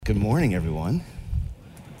Good morning, everyone.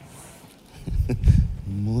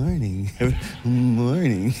 Morning.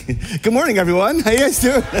 Morning. Good morning, everyone. How you guys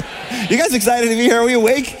doing? You guys excited to be here? Are we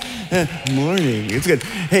awake? Morning. It's good.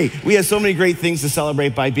 Hey, we have so many great things to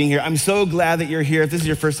celebrate by being here. I'm so glad that you're here. If this is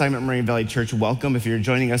your first time at Moraine Valley Church, welcome. If you're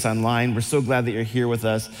joining us online, we're so glad that you're here with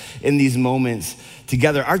us in these moments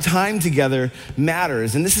together. Our time together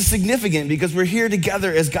matters, and this is significant because we're here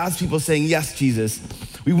together as God's people saying, yes, Jesus,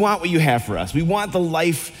 we want what you have for us. We want the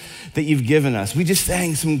life that you've given us. We just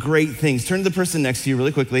sang some great things. Turn to the person next to you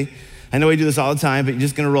really quickly. I know we do this all the time, but you're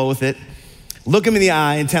just gonna roll with it. Look them in the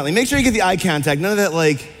eye intently. Make sure you get the eye contact. None of that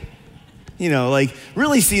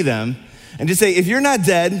really see them. And just say, if you're not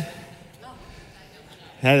dead,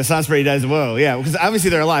 that sounds pretty dead. Whoa, yeah, because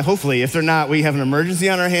obviously they're alive. Hopefully, if they're not, we have an emergency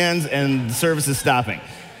on our hands and the service is stopping.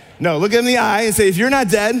 No, look them in the eye and say, if you're not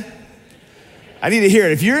dead, I need to hear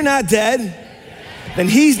it. If you're not dead, then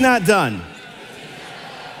he's not done.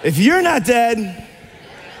 If you're not dead,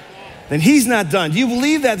 then he's not done. Do you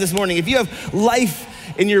believe that this morning? If you have life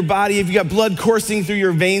in your body, if you got blood coursing through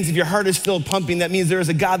your veins, if your heart is still pumping, that means there is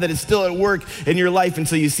a God that is still at work in your life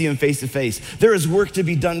until you see him face to face. There is work to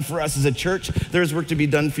be done for us as a church. There is work to be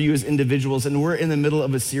done for you as individuals. And we're in the middle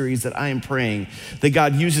of a series that I am praying that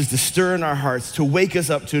God uses to stir in our hearts, to wake us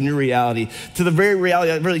up to a new reality, to the very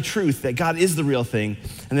reality, really truth that God is the real thing.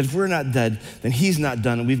 And that if we're not dead, then he's not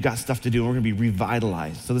done and we've got stuff to do and we're gonna be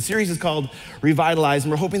revitalized. So the series is called Revitalize,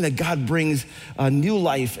 and we're hoping that God brings a new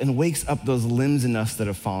life and wakes up those limbs in us that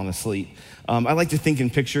have fallen asleep. I like to think in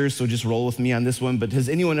pictures, so just roll with me on this one, but has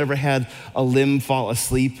anyone ever had a limb fall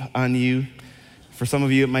asleep on you? For some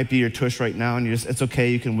of you, it might be your tush right now, and it's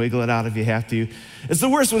okay, you can wiggle it out if you have to. It's the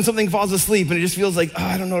worst when something falls asleep and it just feels like,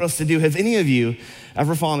 I don't know what else to do. Have any of you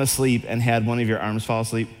ever fallen asleep and had one of your arms fall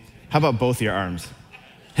asleep? How about both your arms?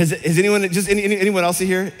 Has anyone, anyone else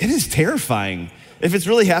here? It is terrifying. If it's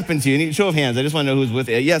really happened to you, show of hands, I just want to know who's with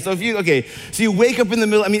you. Yeah, so so you wake up in the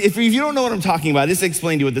middle, if you don't know what I'm talking about, just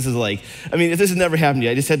explain to you what this is like. If this has never happened to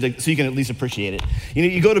you, I just had to, so you can at least appreciate it.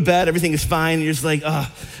 You go to bed, everything is fine, and you're just like,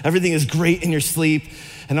 everything is great in your sleep,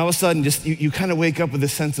 and all of a sudden, you kind of wake up with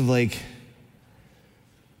this sense of like,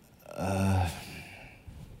 I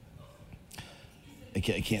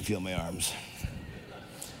can't feel my arms.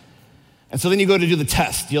 And so then you go to do the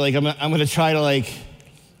test. You're like, I'm gonna try to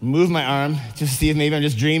move my arm just to see if maybe I'm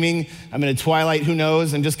just dreaming. I'm in a twilight, who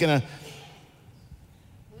knows? I'm just gonna,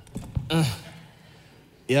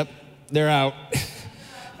 yep, they're out.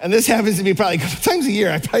 And this happens to me probably a couple times a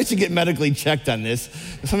year. I probably should get medically checked on this.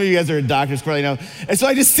 Some of you guys are doctors, probably know. And so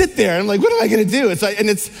I just sit there and I'm like, what am I gonna do? It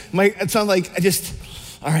sounds like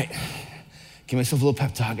all right, give myself a little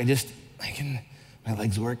pep talk. My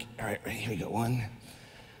legs work. All right, ready, here we go. 1,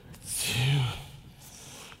 2,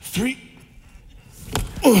 3.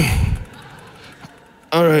 All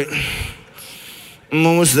right, I'm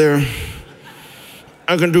almost there.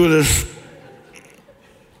 I can do this.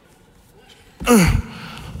 And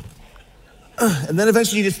then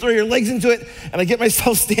eventually you just throw your legs into it, and I get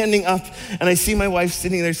myself standing up, and I see my wife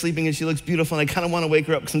sitting there sleeping, and she looks beautiful, and I kind of want to wake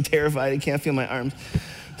her up because I'm terrified. I can't feel my arms.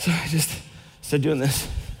 So I just start doing this.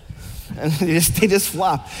 And they just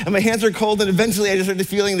flop. And my hands are cold, and eventually I just started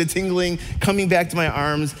feeling the tingling coming back to my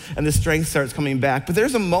arms, and the strength starts coming back. But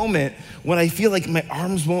there's a moment when I feel like my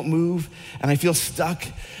arms won't move, and I feel stuck,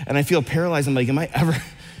 and I feel paralyzed. I'm like,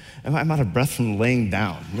 I'm out of breath from laying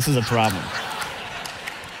down. This is a problem.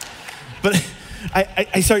 But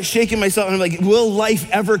I start shaking myself, and I'm like, will life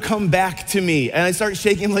ever come back to me? And I start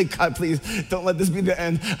shaking like, God, please don't let this be the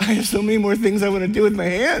end. I have so many more things I want to do with my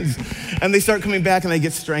hands. And they start coming back, and I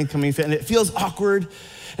get strength coming, and it feels awkward,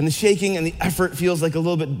 and the shaking and the effort feels like a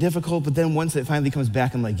little bit difficult, but then once it finally comes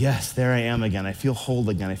back, I'm like, yes, there I am again. I feel whole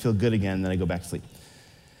again. I feel good again, and then I go back to sleep.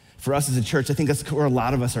 For us as a church, I think that's where a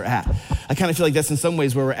lot of us are at. I kind of feel like that's in some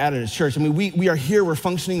ways where we're at as a church. We are here, we're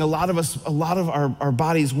functioning, a lot of our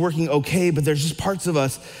bodies working okay, but there's just parts of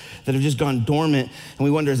us that have just gone dormant, and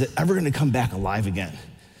we wonder, is it ever gonna come back alive again?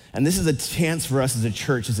 And this is a chance for us as a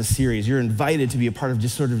church, as a series. You're invited to be a part of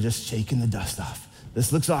just shaking the dust off.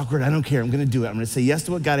 This looks awkward, I don't care, I'm gonna do it. I'm gonna say yes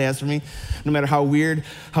to what God has for me, no matter how weird,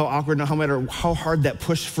 how awkward, no matter how hard that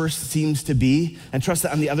push first seems to be, and trust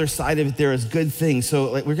that on the other side of it, there is good things.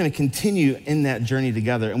 So we're gonna continue in that journey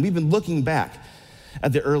together. And we've been looking back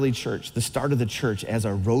at the early church, the start of the church, as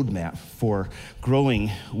a roadmap for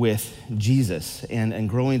growing with Jesus and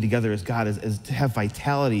growing together as God, as to have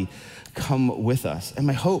vitality come with us. And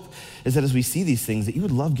my hope is that as we see these things, that you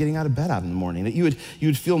would love getting out of bed out in the morning, that you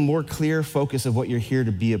would feel more clear focus of what you're here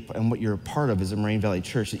to be and what you're a part of as a Moraine Valley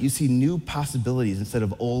Church, that you see new possibilities instead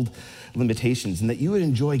of old limitations, and that you would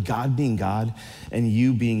enjoy God being God and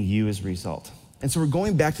you being you as a result. And so we're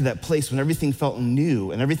going back to that place when everything felt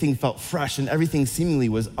new and everything felt fresh and everything seemingly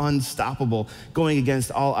was unstoppable, going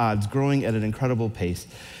against all odds, growing at an incredible pace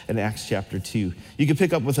in Acts chapter 2. You can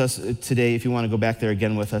pick up with us today if you want to go back there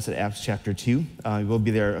again with us at Acts chapter 2. We'll be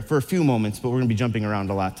there for a few moments, but we're going to be jumping around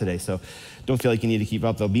a lot today, so don't feel like you need to keep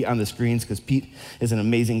up. They'll be on the screens because Pete is an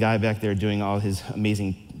amazing guy back there doing all his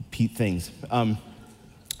amazing Pete things.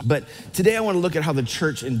 But today I want to look at how the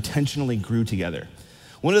church intentionally grew together.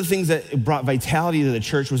 One of the things that brought vitality to the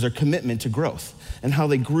church was their commitment to growth and how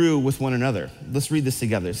they grew with one another. Let's read this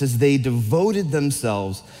together. It says, they devoted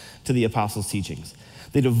themselves to the apostles' teachings.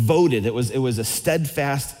 They devoted, it was a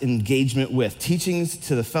steadfast engagement with teachings,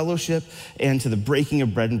 to the fellowship, and to the breaking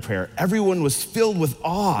of bread and prayer. Everyone was filled with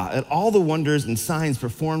awe at all the wonders and signs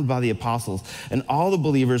performed by the apostles, and all the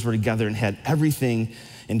believers were together and had everything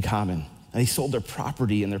in common. And they sold their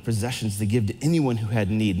property and their possessions to give to anyone who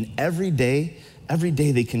had need. And every day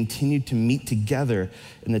they continued to meet together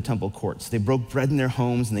in the temple courts. They broke bread in their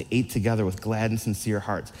homes and they ate together with glad and sincere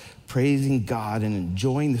hearts, praising God and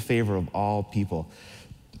enjoying the favor of all people.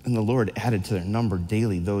 And the Lord added to their number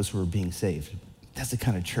daily those who were being saved. That's the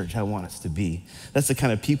kind of church I want us to be. That's the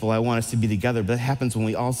kind of people I want us to be together. But that happens when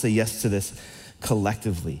we all say yes to this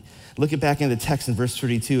collectively. Look back in the text in verse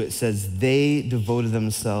 32, it says, they devoted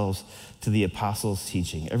themselves to the apostles'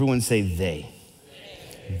 teaching. Everyone say they.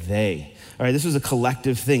 They. All right, this was a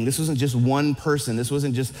collective thing. This wasn't just one person. This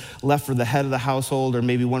wasn't just left for the head of the household or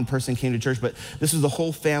maybe one person came to church, but this was the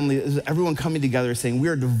whole family. This was everyone coming together saying, we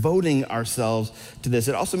are devoting ourselves to this.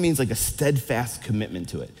 It also means like a steadfast commitment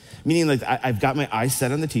to it, meaning like I've got my eyes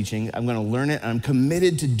set on the teaching. I'm going to learn it, and I'm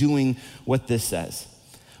committed to doing what this says.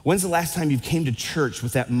 When's the last time you came to church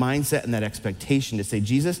with that mindset and that expectation to say,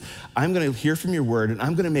 Jesus, I'm going to hear from your word and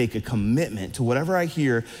I'm going to make a commitment to whatever I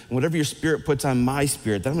hear and whatever your spirit puts on my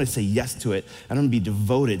spirit, that I'm going to say yes to it and I'm going to be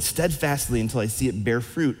devoted steadfastly until I see it bear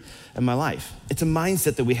fruit in my life. It's a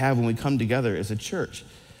mindset that we have when we come together as a church.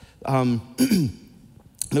 This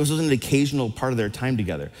was an occasional part of their time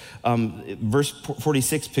together. Verse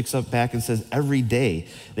 46 picks up back and says, every day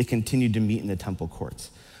they continued to meet in the temple courts.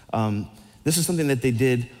 This is something that they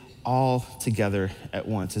did all together at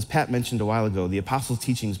once. As Pat mentioned a while ago, the apostles'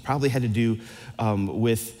 teachings probably had to do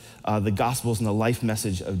with the gospels and the life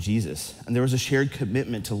message of Jesus. And there was a shared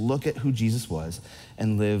commitment to look at who Jesus was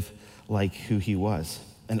and live like who he was.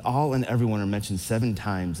 And all and everyone are mentioned 7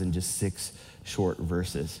 times in just 6 short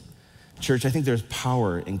verses. Church, I think there's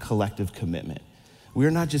power in collective commitment. We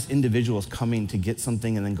are not just individuals coming to get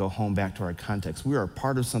something and then go home back to our context. We are a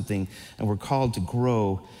part of something and we're called to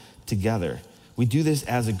grow together. We do this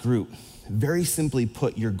as a group. Very simply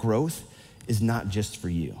put, your growth is not just for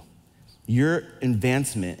you. Your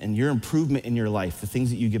advancement and your improvement in your life, the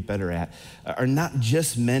things that you get better at, are not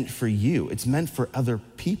just meant for you. It's meant for other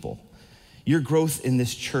people. Your growth in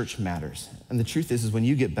this church matters. And the truth is when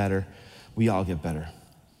you get better, we all get better.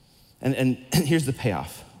 And here's the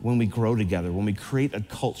payoff. When we grow together, when we create a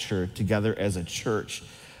culture together as a church,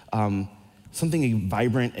 something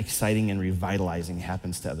vibrant, exciting, and revitalizing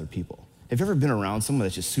happens to other people. Have you ever been around someone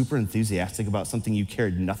that's just super enthusiastic about something you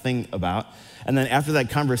cared nothing about? And then after that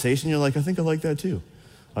conversation, you're like, I think I like that too.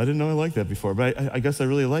 I didn't know I liked that before, but I guess I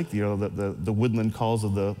really like the woodland calls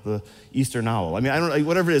of the eastern owl. I mean, I don't know,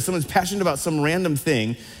 whatever it is, someone's passionate about some random thing,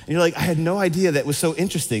 and you're like, I had no idea that was so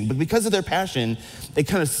interesting, but because of their passion, it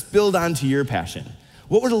kind of spilled onto your passion.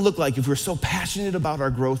 What would it look like if we're so passionate about our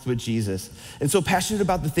growth with Jesus and so passionate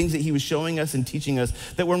about the things that he was showing us and teaching us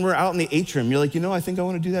that when we're out in the atrium, you're like, I think I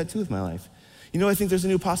want to do that too with my life. I think there's a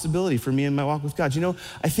new possibility for me in my walk with God.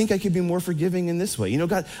 I think I could be more forgiving in this way.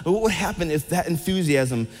 God, what would happen if that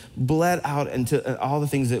enthusiasm bled out into all the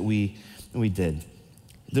things that we did?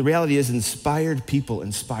 The reality is inspired people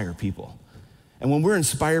inspire people. And when we're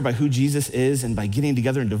inspired by who Jesus is and by getting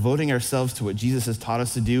together and devoting ourselves to what Jesus has taught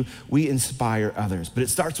us to do, we inspire others. But it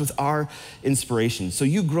starts with our inspiration. So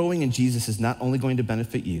you growing in Jesus is not only going to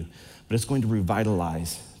benefit you, but it's going to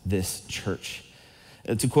revitalize this church.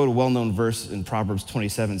 To quote a well-known verse in Proverbs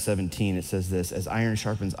 27:17, it says this, as iron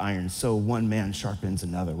sharpens iron, so one man sharpens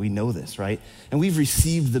another. We know this, right? And we've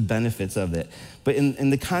received the benefits of it. But in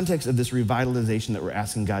the context of this revitalization that we're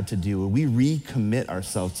asking God to do, we recommit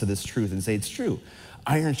ourselves to this truth and say, it's true.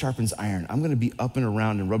 Iron sharpens iron. I'm gonna be up and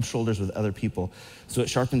around and rub shoulders with other people so it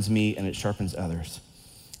sharpens me and it sharpens others.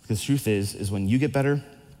 Because the truth is when you get better,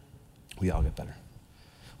 we all get better.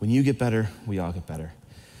 When you get better, we all get better.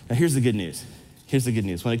 Now here's the good news. Here's the good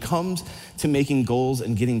news. When it comes to making goals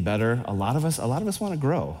and getting better, a lot of us want to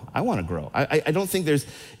grow. I want to grow. I don't think there's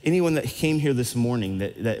anyone that came here this morning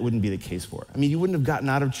that wouldn't be the case for. I mean, you wouldn't have gotten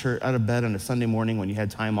out of bed on a Sunday morning when you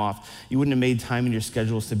had time off. You wouldn't have made time in your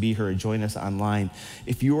schedules to be here or join us online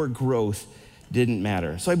if your growth didn't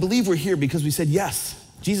matter. So I believe we're here because we said, yes,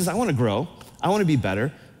 Jesus, I want to grow. I want to be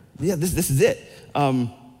better. Yeah, this is it.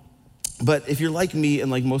 But if you're like me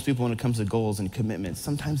and like most people when it comes to goals and commitments,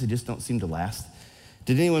 sometimes they just don't seem to last.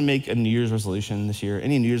 Did anyone make a New Year's resolution this year?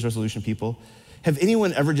 Any New Year's resolution people? Have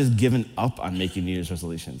anyone ever just given up on making New Year's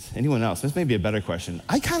resolutions? Anyone else? This may be a better question.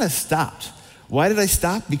 I kind of stopped. Why did I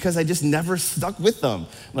stop? Because I just never stuck with them.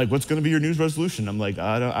 I'm like, what's gonna be your New Year's resolution? I'm like,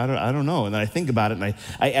 I don't know. And then I think about it and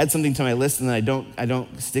I add something to my list and then I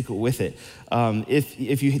don't stick with it.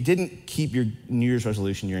 If you didn't keep your New Year's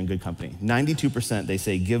resolution, you're in good company. 92% they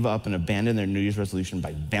say give up and abandon their New Year's resolution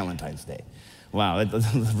by Valentine's Day. Wow,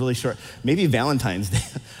 that's really short. Maybe Valentine's Day.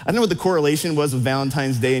 I don't know what the correlation was with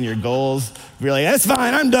Valentine's Day and your goals. You're like, that's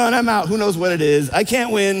fine, I'm done, I'm out. Who knows what it is? I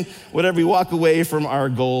can't win. Whatever, we walk away from our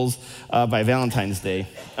goals by Valentine's Day.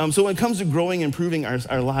 So when it comes to growing and improving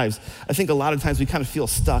our lives, I think a lot of times we kind of feel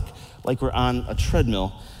stuck like we're on a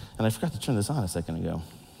treadmill. And I forgot to turn this on a second ago.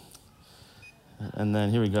 And then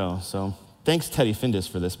here we go. So thanks Teddy Findus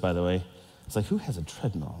for this, by the way. It's like, who has a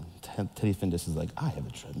treadmill? Teddy Findus is like, I have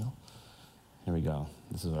a treadmill. Here we go.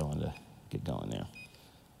 This is what I wanted to get going there.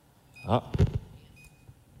 Oh,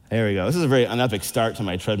 there we go. This is a very unepic start to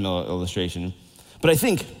my treadmill illustration. But I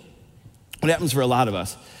think what happens for a lot of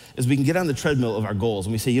us is we can get on the treadmill of our goals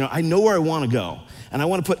and we say, I know where I want to go and I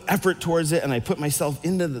want to put effort towards it and I put myself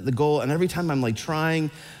into the goal and every time I'm like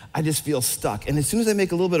trying, I just feel stuck. And as soon as I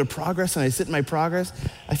make a little bit of progress and I sit in my progress,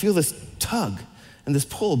 I feel this tug and this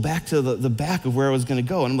pull back to the back of where I was going to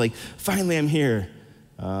go. And I'm like, finally I'm here.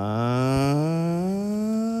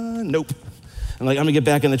 Nope. I'm like, I'm gonna get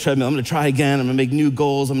back on the treadmill. I'm gonna try again. I'm gonna make new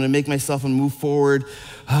goals. I'm gonna make myself and move forward.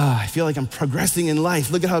 I feel like I'm progressing in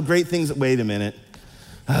life. Look at how great things, wait a minute.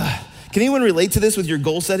 Can anyone relate to this with your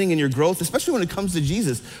goal setting and your growth, especially when it comes to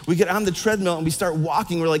Jesus? We get on the treadmill and we start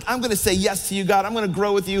walking. We're like, I'm gonna say yes to you, God. I'm gonna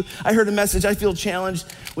grow with you. I heard a message, I feel challenged.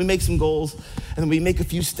 We make some goals and then we make a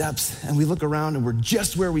few steps and we look around and we're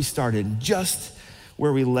just where we started, just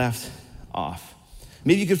where we left off.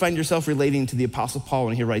 Maybe you could find yourself relating to the Apostle Paul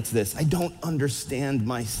when he writes this. I don't understand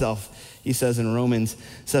myself, he says in Romans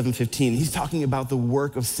 7:15. He's talking about the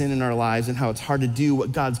work of sin in our lives and how it's hard to do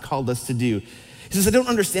what God's called us to do. He says, I don't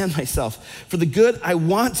understand myself. For the good I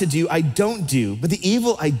want to do, I don't do. But the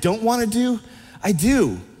evil I don't want to do, I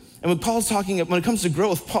do. And when Paul's talking, when it comes to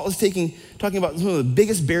growth, Paul is talking about some of the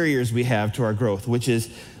biggest barriers we have to our growth, which is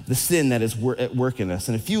the sin that is at work in us.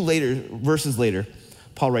 And a few verses later,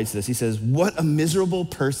 Paul writes this. He says, what a miserable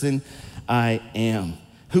person I am.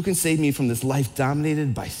 Who can save me from this life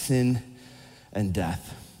dominated by sin and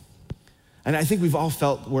death? And I think we've all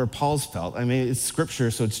felt where Paul's felt. I mean, it's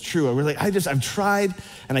scripture, so it's true. We're like, I've tried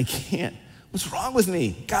and I can't. What's wrong with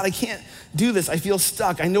me? God, I can't do this. I feel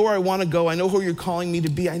stuck. I know where I want to go. I know who you're calling me to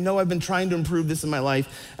be. I know I've been trying to improve this in my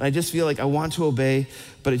life. And I just feel like I want to obey,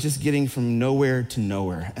 but it's just getting from nowhere to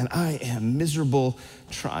nowhere. And I am miserable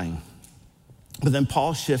trying. But then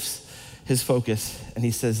Paul shifts his focus and he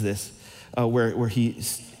says this, where he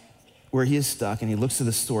is stuck and he looks to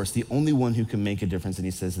the source, the only one who can make a difference, and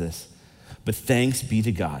he says this, but thanks be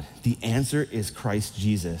to God. The answer is Christ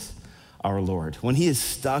Jesus, our Lord. When he is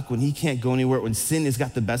stuck, when he can't go anywhere, when sin has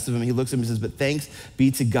got the best of him, he looks at him and says, but thanks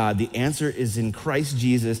be to God. The answer is in Christ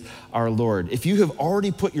Jesus, our Lord. If you have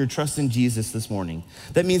already put your trust in Jesus this morning,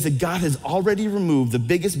 that means that God has already removed the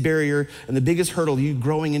biggest barrier and the biggest hurdle you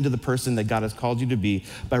growing into the person that God has called you to be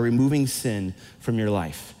by removing sin from your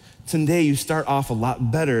life. Today, you start off a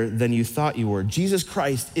lot better than you thought you were. Jesus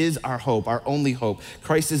Christ is our hope, our only hope.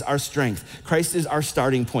 Christ is our strength. Christ is our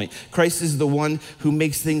starting point. Christ is the one who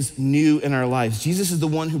makes things new in our lives. Jesus is the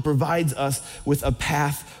one who provides us with a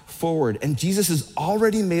path forward. And Jesus has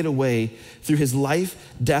already made a way through his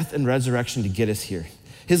life, death, and resurrection to get us here.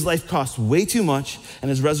 His life cost way too much, and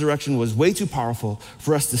his resurrection was way too powerful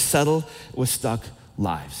for us to settle with stuck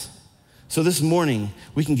lives. So this morning,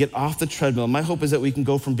 we can get off the treadmill. My hope is that we can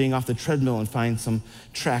go from being off the treadmill and find some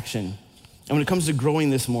traction. And when it comes to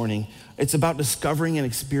growing this morning, it's about discovering and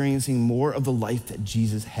experiencing more of the life that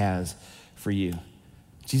Jesus has for you.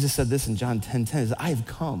 Jesus said this in John 10:10, I have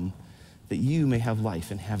come that you may have life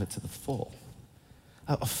and have it to the full.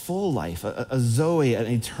 A full life, a Zoe, an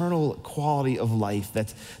eternal quality of life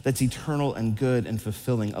that's eternal and good and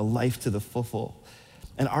fulfilling, a life to the full.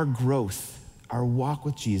 And our growth, our walk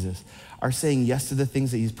with Jesus, our saying yes to the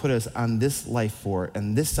things that he's put us on this life for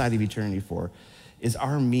and this side of eternity for, is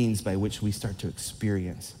our means by which we start to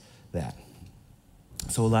experience that.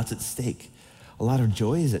 So lots at stake. A lot of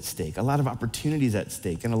joy is at stake. A lot of opportunities at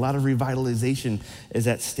stake. And a lot of revitalization is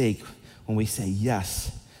at stake when we say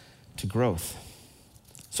yes to growth.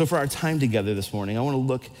 So for our time together this morning, I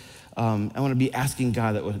want to be asking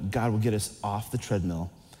God that God will get us off the treadmill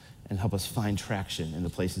and help us find traction in the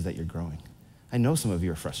places that you're growing. I know some of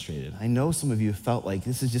you are frustrated. I know some of you have felt like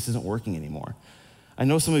just isn't working anymore. I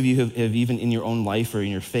know some of you have even in your own life or in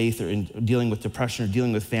your faith or in dealing with depression or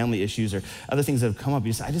dealing with family issues or other things that have come up.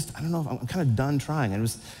 You say, I don't know, I'm kind of done trying.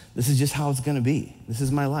 This is just how it's gonna be. This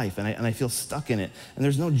is my life, and I feel stuck in it. And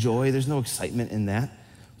there's no joy, there's no excitement in that.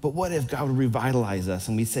 But what if God would revitalize us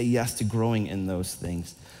and we say yes to growing in those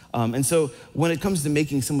things? And so when it comes to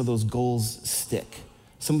making some of those goals stick,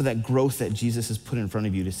 some of that growth that Jesus has put in front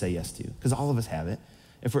of you to say yes to, because all of us have it.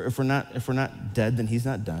 If we're not dead, then he's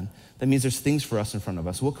not done. That means there's things for us in front of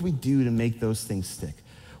us. What can we do to make those things stick?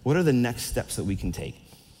 What are the next steps that we can take?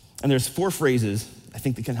 And there's 4 phrases I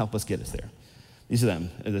think that can help us get us there. These are them.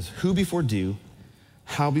 There's who before do,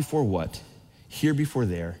 how before what, here before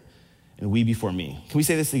there, and we before me. Can we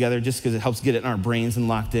say this together just because it helps get it in our brains and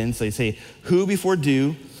locked in? So you say who before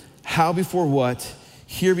do, how before what,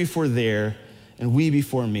 here before there, and we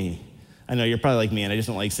before me. I know you're probably like me and I just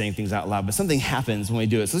don't like saying things out loud, but something happens when we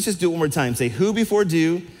do it. So let's just do it one more time. Say who before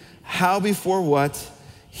do, how before what,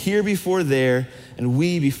 here before there, and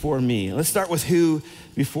we before me. Let's start with who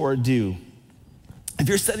before do. If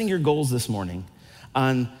you're setting your goals this morning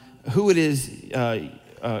on who it is,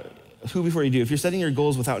 who before you do, if you're setting your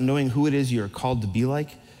goals without knowing who it is you're called to be like,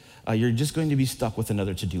 you're just going to be stuck with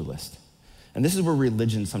another to-do list. And this is where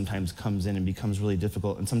religion sometimes comes in and becomes really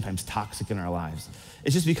difficult and sometimes toxic in our lives. It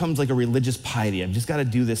just becomes like a religious piety. I've just got to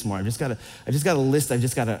do this more. I just got a list. I've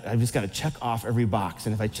just got to check off every box.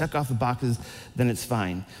 And if I check off the boxes, then it's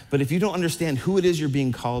fine. But if you don't understand who it is you're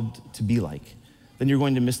being called to be like, then you're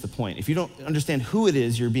going to miss the point. If you don't understand who it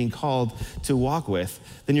is you're being called to walk with,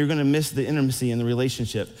 then you're going to miss the intimacy and the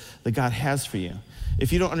relationship that God has for you.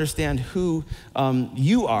 If you don't understand who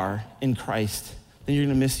you are in Christ, then you're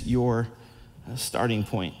going to miss your starting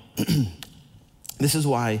point. This is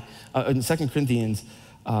why in 2 Corinthians,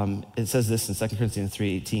 it says this in 2 Corinthians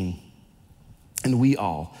 3:18, and we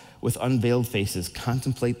all, with unveiled faces,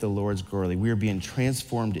 contemplate the Lord's glory. We are being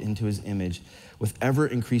transformed into his image with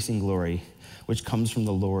ever-increasing glory, which comes from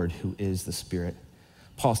the Lord who is the Spirit.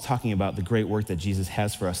 Paul's talking about the great work that Jesus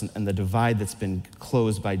has for us and the divide that's been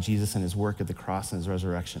closed by Jesus and his work at the cross and his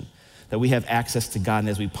resurrection. That we have access to God, and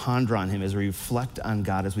as we ponder on him, as we reflect on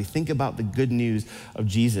God, as we think about the good news of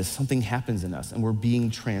Jesus, something happens in us and we're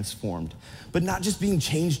being transformed. But not just being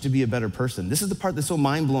changed to be a better person. This is the part that's so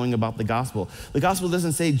mind-blowing about the gospel. The gospel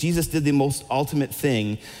doesn't say Jesus did the most ultimate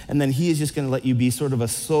thing and then he is just gonna let you be sort of a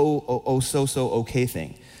so okay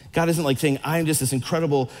thing. God isn't like saying, I'm just this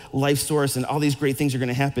incredible life source and all these great things are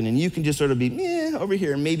gonna happen and you can just sort of be over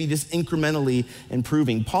here and maybe just incrementally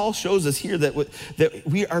improving. Paul shows us here that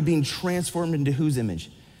we are being transformed into whose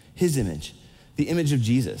image? His image, the image of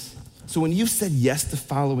Jesus. So when you've said yes to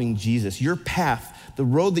following Jesus, your path, the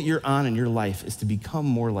road that you're on in your life is to become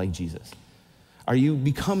more like Jesus. Are you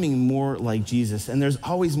becoming more like Jesus? And there's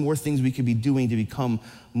always more things we could be doing to become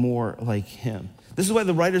more like him. This is why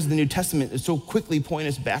the writers of the New Testament so quickly point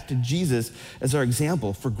us back to Jesus as our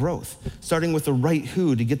example for growth, starting with the right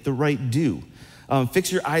who to get the right do.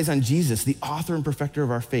 Fix your eyes on Jesus, the author and perfecter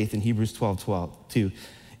of our faith in Hebrews 12:2.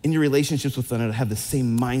 In your relationships with one another, have the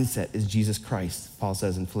same mindset as Jesus Christ, Paul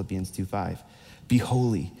says in Philippians 2:5. Be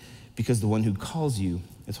holy, because the one who calls you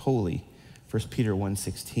is holy. 1 Peter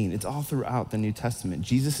 1:16. It's all throughout the New Testament.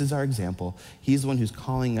 Jesus is our example. He's the one who's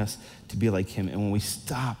calling us to be like him. And when we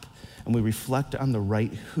stop and we reflect on the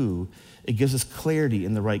right who, it gives us clarity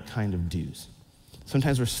in the right kind of do's.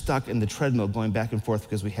 Sometimes we're stuck in the treadmill going back and forth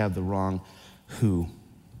because we have the wrong who.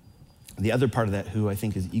 The other part of that who I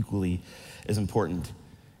think is equally as important.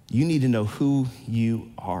 You need to know who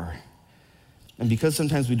you are. And because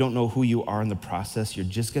sometimes we don't know who you are in the process, you're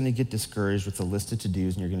just gonna get discouraged with the list of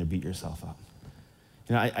to-dos and you're gonna beat yourself up.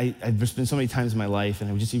 You know, there's been so many times in my life,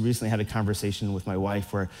 and I just recently had a conversation with my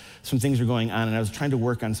wife where some things were going on and I was trying to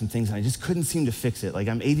work on some things and I just couldn't seem to fix it. Like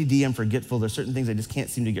I'm ADD, I'm forgetful. There's certain things I just can't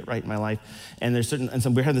seem to get right in my life. And so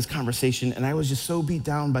we had this conversation and I was just so beat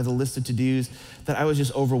down by the list of to-dos that I was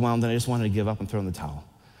just overwhelmed and I just wanted to give up and throw in the towel.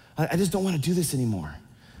 I just don't want to do this anymore.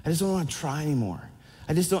 I just don't want to try anymore.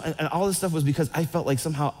 And all this stuff was because I felt like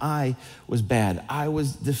somehow I was bad. I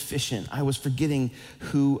was deficient. I was forgetting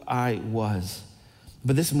who I was.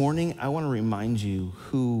 But this morning, I want to remind you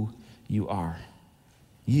who you are.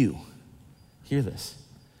 You, hear this.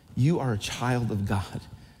 You are a child of God.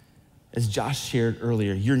 As Josh shared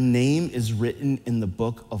earlier, your name is written in the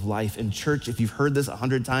book of life. And church, if you've heard this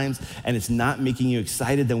 100 times and it's not making you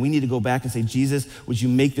excited, then we need to go back and say, Jesus, would you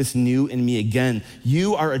make this new in me again?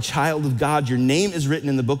 You are a child of God. Your name is written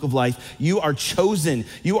in the book of life. You are chosen.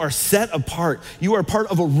 You are set apart. You are part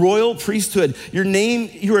of a royal priesthood. Your name,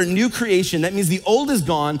 you are a new creation. That means the old is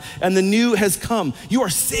gone and the new has come. You are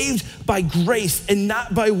saved by grace and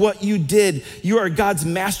not by what you did. You are God's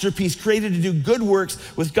masterpiece, created to do good works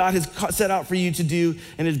which God has set out for you to do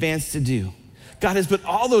in advance to do. God has put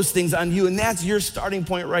all those things on you, and that's your starting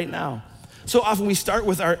point right now. So often we start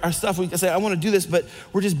with our stuff. We say, I want to do this, but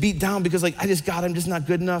we're just beat down because I'm just not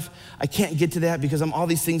good enough. I can't get to that because I'm all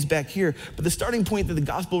these things back here. But the starting point that the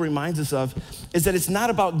gospel reminds us of is that it's not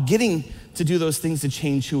about getting to do those things to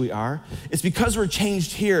change who we are. It's because we're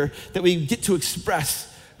changed here that we get to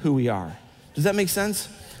express who we are. Does that make sense?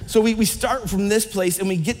 So we start from this place and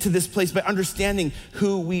we get to this place by understanding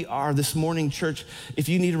who we are. This morning, church, if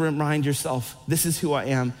you need to remind yourself, this is who I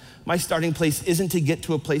am. My starting place isn't to get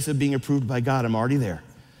to a place of being approved by God. I'm already there.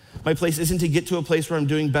 My place isn't to get to a place where I'm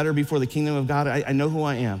doing better before the kingdom of God. I know who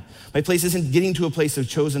I am. My place isn't getting to a place of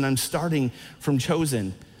chosen. I'm starting from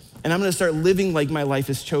chosen. And I'm gonna start living like my life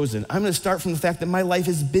is chosen. I'm gonna start from the fact that my life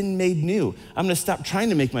has been made new. I'm gonna stop trying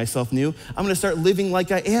to make myself new. I'm gonna start living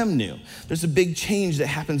like I am new. There's a big change that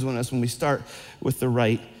happens with us when we start with the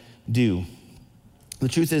right do. The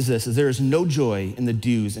truth is this, is there is no joy in the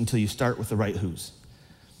do's until you start with the right who's.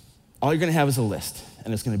 All you're gonna have is a list,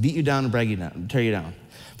 and it's gonna beat you down and brag you down, tear you down.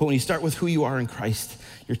 But when you start with who you are in Christ,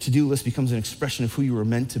 your to-do list becomes an expression of who you were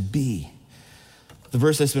meant to be. The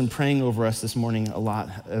verse that's been praying over us this morning a lot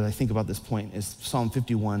as I think about this point is Psalm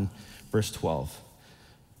 51, verse 12.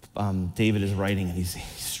 David is writing and he's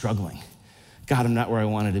struggling. God, I'm not where I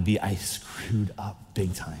wanted to be. I screwed up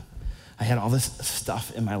big time. I had all this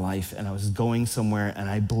stuff in my life and I was going somewhere and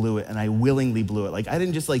I blew it and I willingly blew it. Like I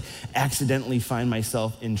didn't just accidentally find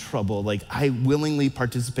myself in trouble. Like I willingly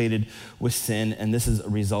participated with sin and this is a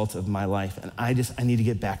result of my life. And I need to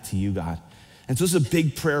get back to you, God. And so it's a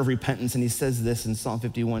big prayer of repentance. And he says this in Psalm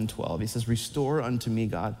 51:12. He says, restore unto me,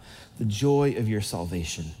 God, the joy of your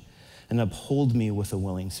salvation and uphold me with a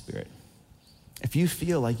willing spirit. If you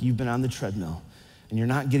feel like you've been on the treadmill and you're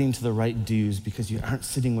not getting to the right do's because you aren't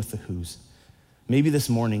sitting with the who's, maybe this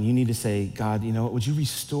morning you need to say, God, you know what, would you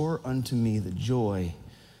restore unto me the joy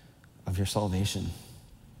of your salvation?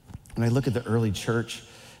 When I look at the early church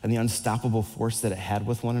and the unstoppable force that it had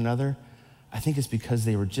with one another, I think it's because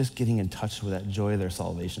they were just getting in touch with that joy of their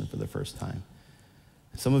salvation for the first time.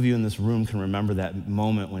 Some of you in this room can remember that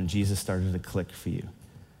moment when Jesus started to click for you.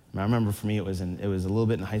 I remember for me, it was a little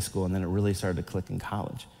bit in high school, and then it really started to click in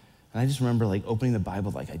college. And I just remember opening the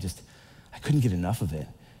Bible, I couldn't get enough of it.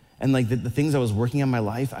 And the things I was working on in my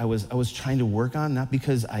life, I was trying to work on, not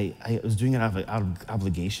because I was doing it out of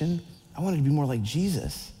obligation. I wanted to be more like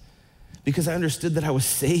Jesus because I understood that I was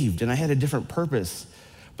saved and I had a different purpose.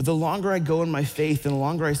 But the longer I go in my faith and the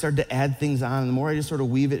longer I start to add things on, and the more I just sort of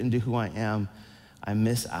weave it into who I am, I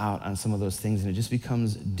miss out on some of those things and it just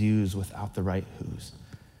becomes do's without the right who's.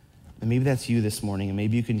 And maybe that's you this morning, and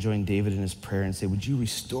maybe you can join David in his prayer and say, would you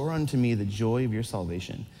restore unto me the joy of your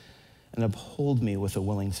salvation and uphold me with a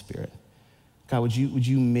willing spirit? God, would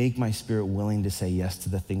you make my spirit willing to say yes to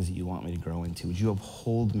the things that you want me to grow into? Would you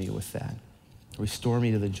uphold me with that? Restore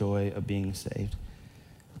me to the joy of being saved.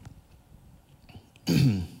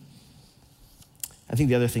 I think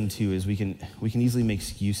the other thing too is we can easily make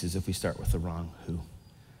excuses if we start with the wrong who.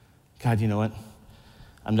 God, you know what?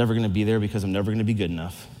 I'm never gonna be there because I'm never gonna be good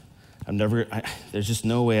enough. There's just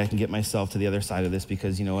no way I can get myself to the other side of this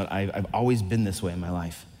because you know what? I've always been this way in my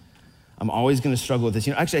life. I'm always gonna struggle with this.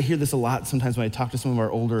 Actually I hear this a lot sometimes when I talk to some of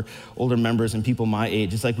our older members and people my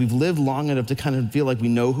age. It's like we've lived long enough to kind of feel like we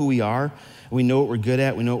know who we are, and we know what we're good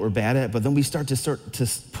at, we know what we're bad at, but then we start to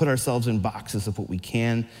put ourselves in boxes of what we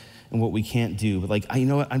can and what we can't do. But you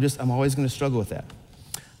know what? I'm always gonna struggle with that.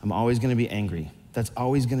 I'm always gonna be angry. That's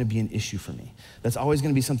always gonna be an issue for me. That's always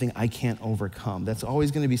gonna be something I can't overcome. That's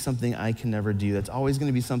always gonna be something I can never do. That's always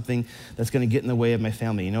gonna be something that's gonna get in the way of my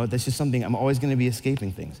family. You know what? That's just something, I'm always gonna be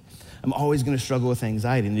escaping things. I'm always gonna struggle with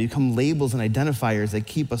anxiety. And they become labels and identifiers that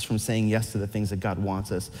keep us from saying yes to the things that God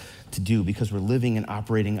wants us to do because we're living and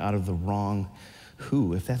operating out of the wrong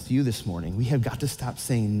who. If that's you this morning, we have got to stop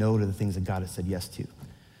saying no to the things that God has said yes to.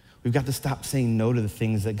 We've got to stop saying no to the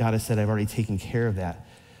things that God has said, I've already taken care of that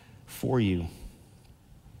for you.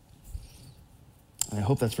 And I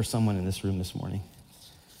hope that's for someone in this room this morning.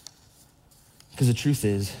 Because the truth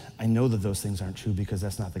is, I know that those things aren't true because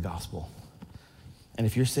that's not the gospel. And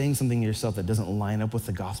if you're saying something to yourself that doesn't line up with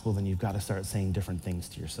the gospel, then you've got to start saying different things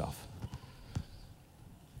to yourself.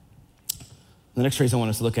 The next phrase I want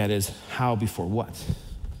us to look at is how before what?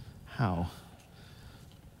 How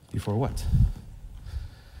before what?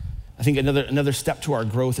 I think another step to our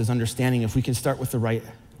growth is understanding if we can start with the right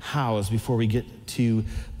hows before we get to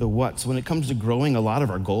the whats. When it comes to growing, a lot of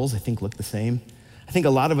our goals, I think, look the same. I think a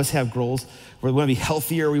lot of us have goals where we want to be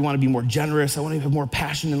healthier, we want to be more generous, I want to have more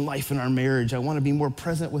passion in life in our marriage, I want to be more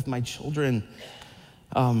present with my children.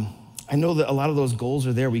 I know that a lot of those goals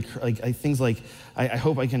are there. Things like, I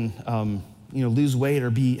hope I can lose weight or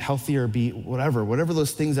be healthier or be whatever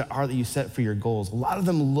those things are that you set for your goals. A lot of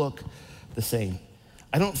them look the same.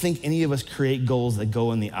 I don't think any of us create goals that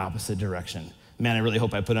go in the opposite direction. Man, I really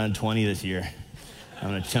hope I put on 20 this year. I'm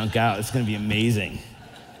gonna chunk out, it's gonna be amazing.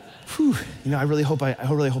 Whew. I really hope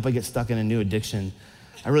I get stuck in a new addiction.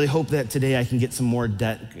 I really hope that today I can get some more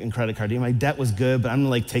debt and credit card. My debt was good, but I'm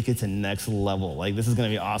gonna take it to next level. This is gonna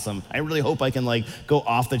be awesome. I really hope I can go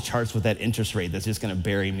off the charts with that interest rate that's just gonna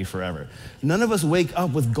bury me forever. None of us wake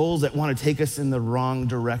up with goals that wanna take us in the wrong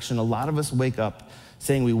direction. A lot of us wake up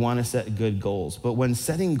saying we wanna set good goals. But when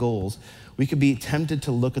setting goals, we could be tempted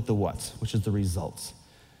to look at the what's, which is the results.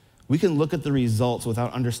 We can look at the results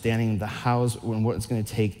without understanding the hows and what it's gonna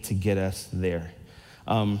take to get us there.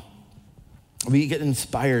 We get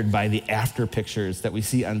inspired by the after pictures that we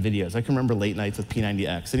see on videos. I can remember late nights with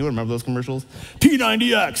P90X. Anyone remember those commercials?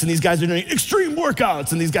 P90X, and these guys are doing extreme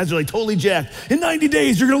workouts, and these guys are totally jacked. In 90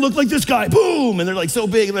 days, you're gonna look like this guy, boom! And they're so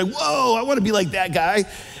big, and whoa, I wanna be like that guy.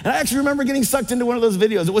 And I actually remember getting sucked into one of those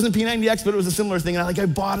videos. It wasn't P90X, but it was a similar thing. And I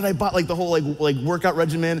bought it. I bought the whole workout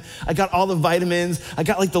regimen. I got all the vitamins. I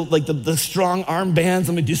got the strong arm bands.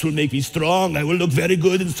 This will make me strong. I will look very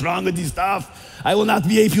good and strong with this stuff. I will not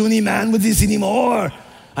be a puny man with this anymore.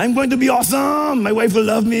 I'm going to be awesome. My wife will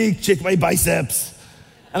love me. Check my biceps.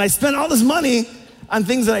 And I spent all this money on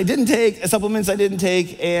things that I didn't take, supplements I didn't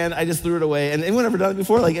take, and I just threw it away. And anyone ever done it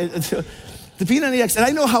before? The P90X, and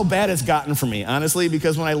I know how bad it's gotten for me, honestly,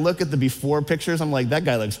 because when I look at the before pictures, I'm like, that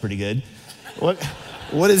guy looks pretty good.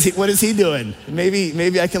 What is he doing?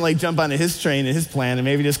 Maybe I can jump onto his train and his plan and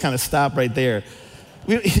maybe just kind of stop right there.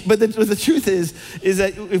 But the truth is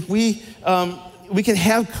that if we can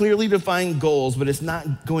have clearly defined goals, but it's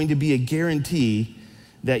not going to be a guarantee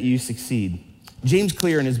that you succeed. James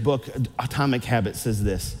Clear in his book, Atomic Habits, says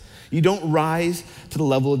this: you don't rise to the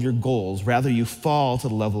level of your goals, rather you fall to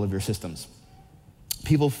the level of your systems.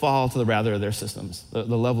 People fall to the level of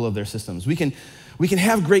their systems. We can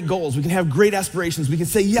have great goals. We can have great aspirations. We can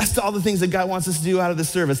say yes to all the things that God wants us to do out of this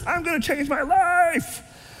service. I'm gonna change my life.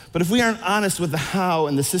 But if we aren't honest with the how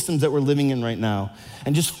and the systems that we're living in right now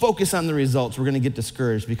and just focus on the results, we're gonna get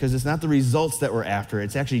discouraged because it's not the results that we're after.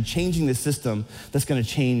 It's actually changing the system that's gonna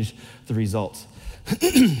change the results.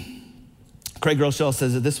 Craig Groeschel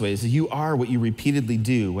says it this way: you are what you repeatedly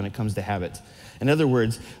do when it comes to habits. In other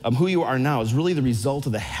words, who you are now is really the result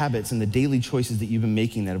of the habits and the daily choices that you've been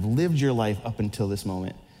making that have lived your life up until this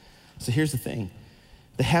moment. So here's the thing: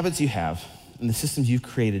 the habits you have and the systems you've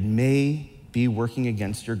created may be working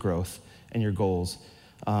against your growth and your goals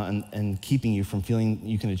and keeping you from feeling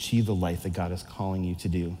you can achieve the life that God is calling you to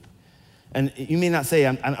do. And you may not say,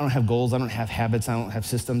 I don't have goals, I don't have habits, I don't have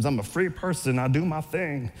systems, I'm a free person, I do my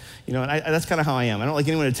thing. And that's kind of how I am. I don't like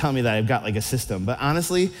anyone to tell me that I've got a system. But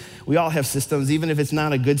honestly, we all have systems, even if it's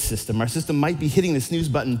not a good system. Our system might be hitting the snooze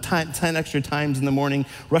button 10 extra times in the morning,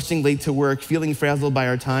 rushing late to work, feeling frazzled by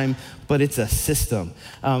our time, but it's a system.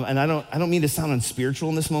 And I don't mean to sound unspiritual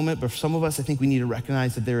in this moment, but for some of us, I think we need to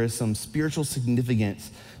recognize that there is some spiritual significance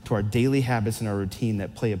to our daily habits and our routine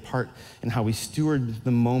that play a part in how we steward the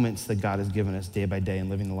moments that God has given us day by day and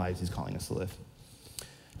living the lives he's calling us to live.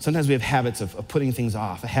 Sometimes we have habits of putting things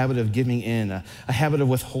off, a habit of giving in, a habit of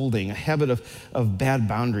withholding, a habit of bad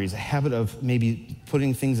boundaries, a habit of maybe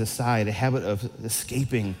putting things aside, a habit of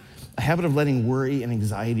escaping, a habit of letting worry and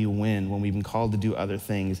anxiety win when we've been called to do other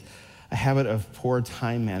things, a habit of poor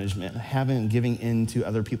time management, a habit of giving in to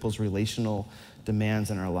other people's relational demands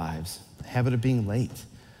in our lives, a habit of being late,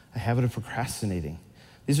 a habit of procrastinating.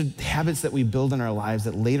 These are habits that we build in our lives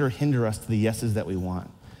that later hinder us to the yeses that we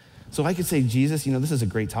want. So I could say, Jesus, this is a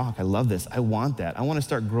great talk. I love this. I want that. I want to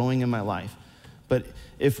start growing in my life. But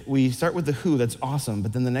if we start with the who, that's awesome.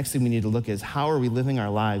 But then the next thing we need to look is, how are we living our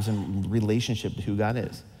lives in relationship to who God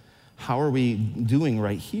is? How are we doing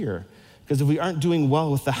right here? Because if we aren't doing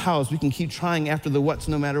well with the hows, we can keep trying after the what's.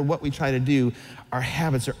 No matter what we try to do, our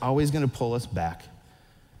habits are always going to pull us back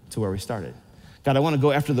to where we started. God, I want to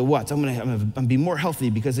go after the what's. I'm going to be more healthy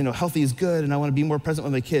because healthy is good, and I want to be more present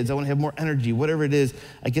with my kids. I want to have more energy, whatever it is,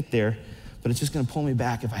 I get there. But it's just going to pull me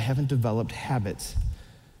back if I haven't developed habits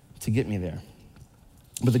to get me there.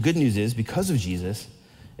 But the good news is, because of Jesus,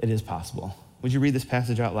 it is possible. Would you read this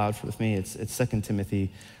passage out loud with me? It's 2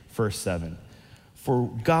 Timothy, verse 7. For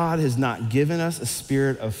God has not given us a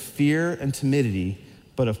spirit of fear and timidity,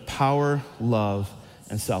 but of power, love,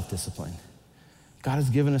 and self-discipline. God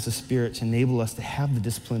has given us a spirit to enable us to have the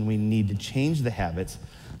discipline we need to change the habits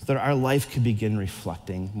so that our life could begin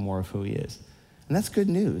reflecting more of who he is. And that's good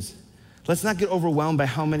news. Let's not get overwhelmed by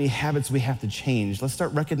how many habits we have to change. Let's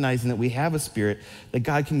start recognizing that we have a spirit that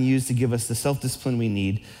God can use to give us the self-discipline we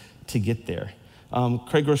need to get there.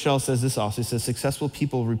 Craig Groeschel says this also. He says, successful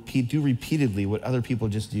people do repeatedly what other people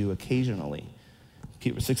just do occasionally.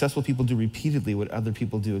 Successful people do repeatedly what other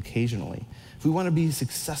people do occasionally. If we want to be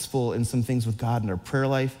successful in some things with God in our prayer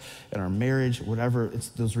life, in our marriage, whatever, it's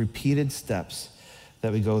those repeated steps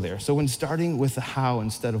that we go there. So when starting with the how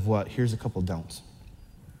instead of what, here's a couple don'ts.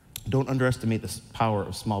 Don't underestimate the power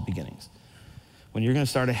of small beginnings. When you're going to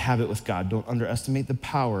start a habit with God, don't underestimate the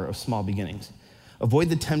power of small beginnings. Avoid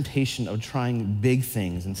the temptation of trying big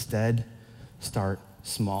things. Instead, start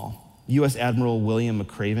small. U.S. Admiral William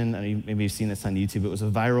McRaven, maybe you've seen this on YouTube, it was a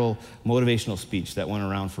viral motivational speech that went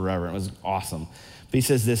around forever. It was awesome. But he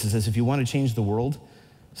says this, he says, if you want to change the world,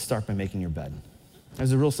 start by making your bed.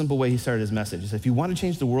 There's a real simple way he started his message. He said, if you want to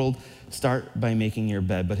change the world, start by making your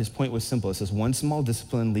bed. But his point was simple. It says, one small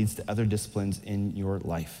discipline leads to other disciplines in your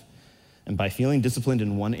life. And by feeling disciplined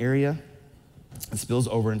in one area, it spills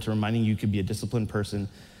over into reminding you could be a disciplined person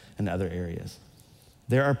in other areas.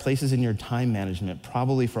 There are places in your time management,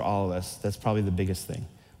 probably for all of us, that's probably the biggest thing.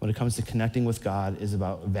 When it comes to connecting with God, is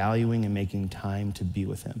about valuing and making time to be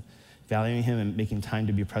with him. Valuing him and making time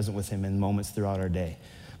to be present with him in moments throughout our day.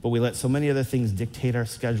 But we let so many other things dictate our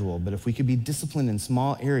schedule. But if we could be disciplined in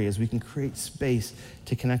small areas, we can create space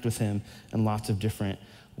to connect with him in lots of different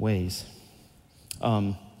ways.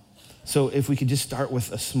 So if we could just start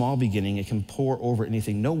with a small beginning, it can pour over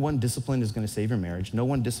anything. No one discipline is going to save your marriage. No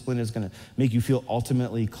one discipline is going to make you feel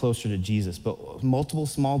ultimately closer to Jesus. But multiple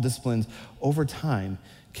small disciplines over time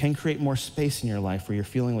can create more space in your life where you're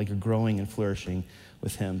feeling like you're growing and flourishing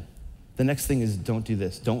with him. The next thing is don't do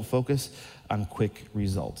this. Don't focus on quick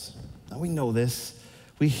results. Now we know this.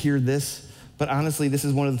 We hear this. But honestly, this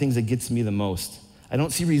is one of the things that gets me the most. I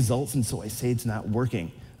don't see results, and so I say it's not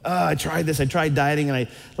working. I tried this. I tried dieting, and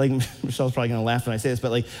Michelle's probably gonna laugh when I say this,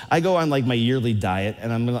 but I go on my yearly diet,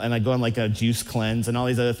 and I go on a juice cleanse and all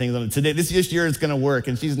these other things. This year it's gonna work,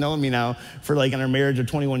 and she's known me now for in our marriage of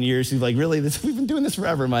 21 years. She's like, really? We've been doing this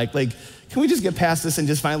forever, Mike. Can we just get past this and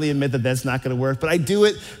just finally admit that that's not gonna work? But I do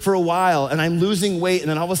it for a while, and I'm losing weight, and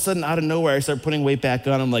then all of a sudden, out of nowhere, I start putting weight back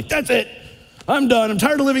on. I'm like, that's it. I'm done. I'm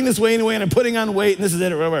tired of living this way anyway, and I'm putting on weight, and this is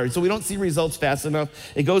it. So we don't see results fast enough.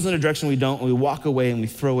 It goes in a direction we don't, and we walk away, and we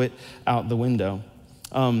throw it out the window.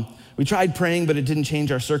 We tried praying, but it didn't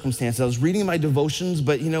change our circumstances. I was reading my devotions,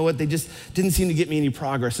 but you know what? They just didn't seem to get me any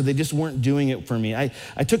progress, so they just weren't doing it for me. I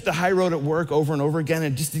took the high road at work over and over again,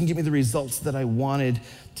 and it just didn't give me the results that I wanted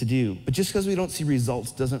to do. But just because we don't see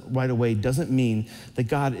results right away doesn't mean that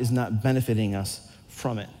God is not benefiting us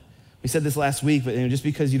from it. We said this last week, but just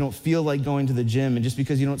because you don't feel like going to the gym and just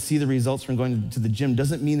because you don't see the results from going to the gym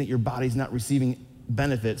doesn't mean that your body's not receiving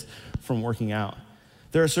benefits from working out.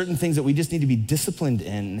 There are certain things that we just need to be disciplined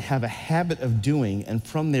in and have a habit of doing, and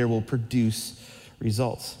from there will produce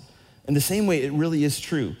results. In the same way, it really is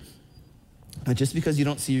true that just because you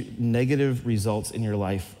don't see negative results in your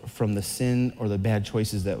life from the sin or the bad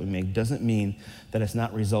choices that we make doesn't mean that it's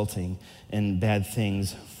not resulting in bad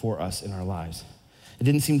things for us in our lives. It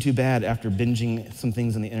didn't seem too bad after binging some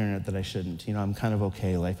things on the internet that I shouldn't. I'm kind of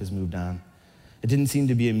okay. Life has moved on. It didn't seem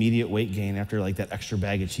to be immediate weight gain after that extra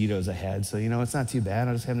bag of Cheetos I had. So, it's not too bad.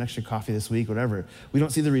 I'll just have an extra coffee this week, whatever. We don't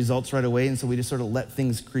see the results right away, and so we just sort of let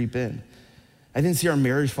things creep in. I didn't see our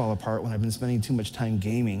marriage fall apart when I've been spending too much time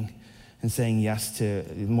gaming and saying yes to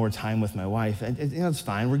more time with my wife. And, it's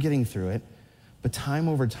fine. We're getting through it. But time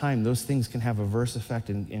over time, those things can have a reverse effect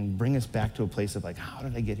and bring us back to a place of how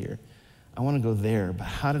did I get here? I want to go there, but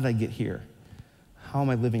how did I get here? How am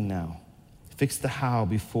I living now? Fix the how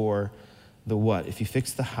before the what. If you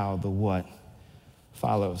fix the how, the what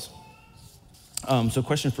follows. So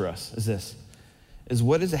question for us is this,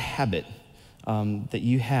 what is a habit that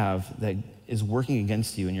you have that is working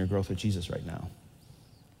against you in your growth with Jesus right now?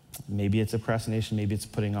 Maybe it's procrastination, maybe it's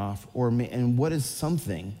putting off, and what is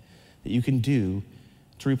something that you can do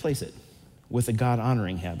to replace it with a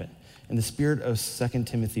God-honoring habit? In the spirit of 2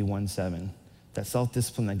 Timothy 1:7, that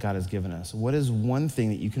self-discipline that God has given us, what is one thing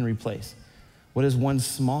that you can replace? What is one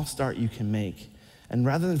small start you can make? And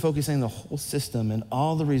rather than focusing on the whole system and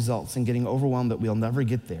all the results and getting overwhelmed that we'll never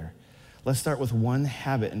get there, let's start with one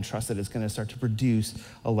habit and trust that it's going to start to produce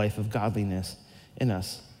a life of godliness in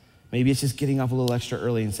us. Maybe it's just getting up a little extra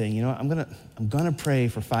early and saying, you know what, I'm gonna pray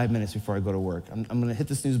for 5 minutes before I go to work. I'm gonna hit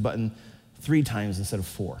the snooze button 3 times instead of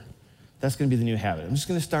 4. That's gonna be the new habit. I'm just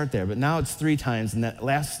gonna start there, but now it's 3 times, and that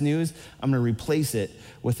last snooze, I'm gonna replace it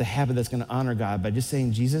with a habit that's gonna honor God by just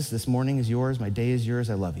saying, Jesus, this morning is yours, my day is yours,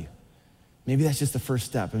 I love you. Maybe that's just the first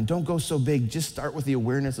step. And don't go so big, just start with the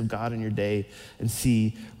awareness of God in your day and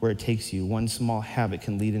see where it takes you. One small habit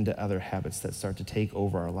can lead into other habits that start to take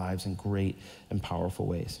over our lives in great and powerful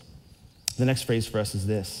ways. The next phrase for us is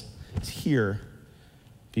this. It's here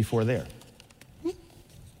before there.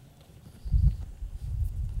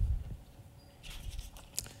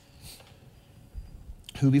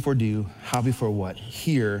 Who before do, how before what,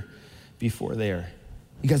 here before there.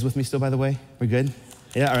 You guys with me still, by the way? We good?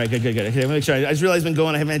 Yeah, all right, good. Okay, make sure. I just realized I've been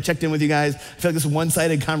going. I haven't checked in with you guys. I feel like this is a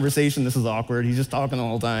one-sided conversation. This is awkward. He's just talking the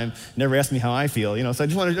whole time. Never asked me how I feel, So I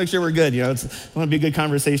just want to make sure we're good, I want to be a good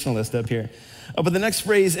conversationalist up here. But the next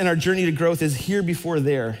phrase in our journey to growth is here before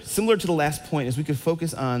there. Similar to the last point, is we could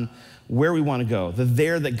focus on where we want to go, the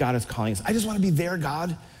there that God is calling us. I just want to be there,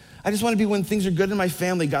 God. I just want to be when things are good in my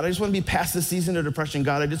family, God. I just want to be past the season of depression,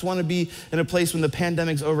 God. I just want to be in a place when the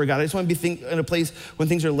pandemic's over, God. I just want to be in a place when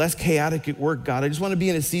things are less chaotic at work, God. I just want to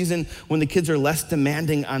be in a season when the kids are less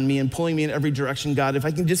demanding on me and pulling me in every direction, God. If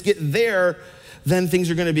I can just get there, then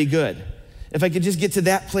things are going to be good. If I could just get to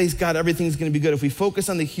that place, God, everything's going to be good. If we focus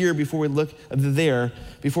on the here before we look at the there,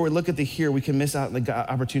 before we look at the here, we can miss out on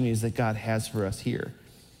the opportunities that God has for us here.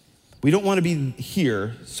 We don't want to be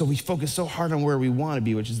here, so we focus so hard on where we want to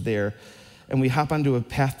be, which is there, and we hop onto a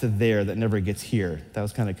path to there that never gets here. That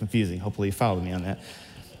was kind of confusing. Hopefully you followed me on that.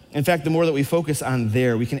 In fact, the more that we focus on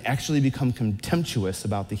there, we can actually become contemptuous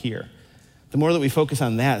about the here. The more that we focus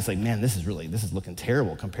on that, it's like, man, this is looking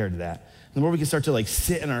terrible compared to that. The more we can start to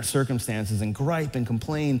sit in our circumstances and gripe and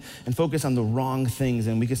complain and focus on the wrong things,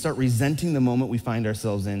 and we can start resenting the moment we find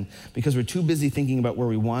ourselves in because we're too busy thinking about where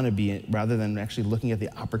we want to be rather than actually looking at the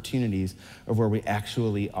opportunities of where we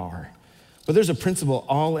actually are. But there's a principle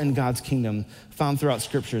all in God's kingdom found throughout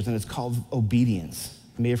scriptures, and it's called obedience.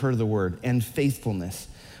 You may have heard of the word, and faithfulness.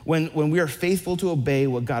 When we are faithful to obey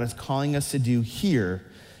what God is calling us to do here,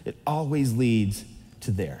 it always leads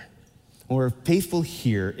to there. When we're faithful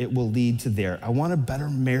here, it will lead to there. I want a better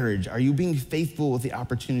marriage. Are you being faithful with the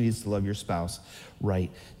opportunities to love your spouse right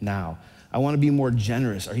now? I want to be more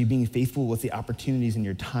generous. Are you being faithful with the opportunities in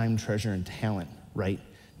your time, treasure, and talent right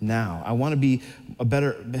now? I want to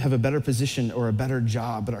have a better position or a better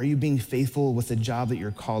job, but are you being faithful with the job that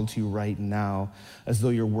you're called to right now as though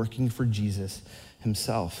you're working for Jesus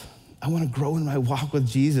himself? I want to grow in my walk with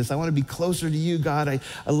Jesus. I want to be closer to you, God. I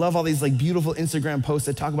love all these beautiful Instagram posts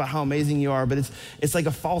that talk about how amazing you are, but it's like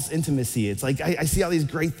a false intimacy. It's like I see all these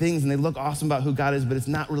great things and they look awesome about who God is, but it's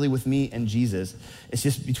not really with me and Jesus. It's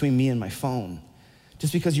just between me and my phone.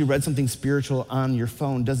 Just because you read something spiritual on your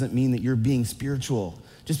phone doesn't mean that you're being spiritual.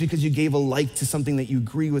 Just because you gave a like to something that you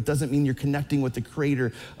agree with doesn't mean you're connecting with the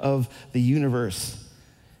creator of the universe.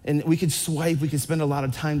 And we could spend a lot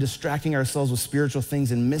of time distracting ourselves with spiritual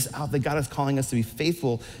things and miss out that God is calling us to be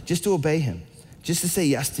faithful just to obey him, just to say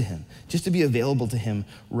yes to him, just to be available to him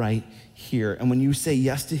right here. And when you say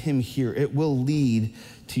yes to him here, it will lead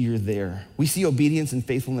to your there. We see obedience and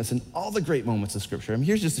faithfulness in all the great moments of scripture.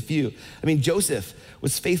 Here's just a few. Joseph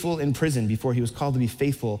was faithful in prison before he was called to be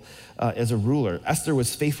faithful as a ruler. Esther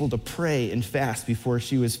was faithful to pray and fast before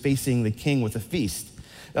she was facing the king with a feast.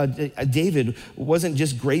 David wasn't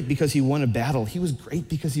just great because he won a battle. He was great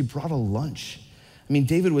because he brought a lunch.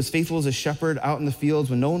 David was faithful as a shepherd out in the fields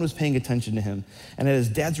when no one was paying attention to him. And at his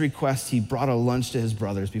dad's request, he brought a lunch to his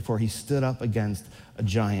brothers before he stood up against a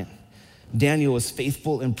giant. Daniel was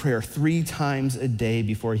faithful in prayer 3 times a day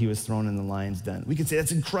before he was thrown in the lion's den. We could say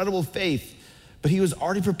that's incredible faith, but he was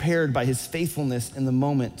already prepared by his faithfulness in the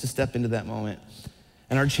moment to step into that moment.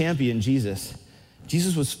 And our champion, Jesus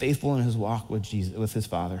was faithful in his walk with his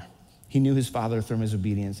Father. He knew his Father from his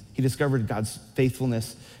obedience. He discovered God's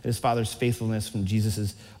faithfulness and his Father's faithfulness from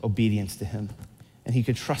Jesus' obedience to him. And he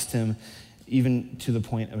could trust him even to the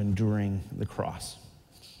point of enduring the cross.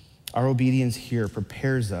 Our obedience here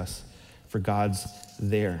prepares us for God's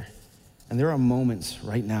there. And there are moments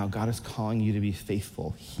right now God is calling you to be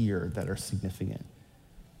faithful here that are significant.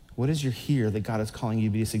 What is your here that God is calling you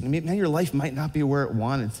to be significant? Man, your life might not be where it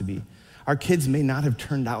wanted to be. Our kids may not have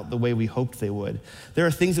turned out the way we hoped they would. There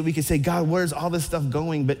are things that we could say, God, where's all this stuff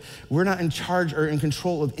going? But we're not in charge or in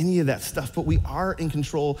control of any of that stuff, but we are in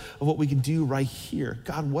control of what we can do right here.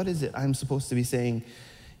 God, what is it I'm supposed to be saying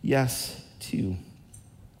yes to?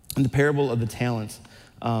 In the parable of the talents,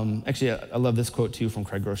 actually, I love this quote too from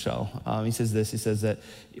Craig Groeschel. He says that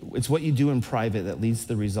it's what you do in private that leads to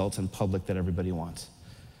the results in public that everybody wants.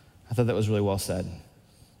 I thought that was really well said.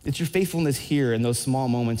 It's your faithfulness here in those small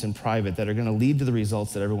moments in private that are going to lead to the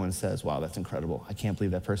results that everyone says, wow, that's incredible. I can't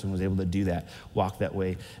believe that person was able to do that, walk that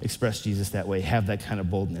way, express Jesus that way, have that kind of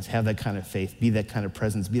boldness, have that kind of faith, be that kind of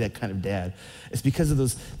presence, be that kind of dad. It's because of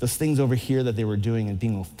those things over here that they were doing and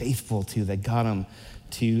being faithful to that got them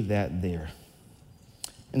to that there.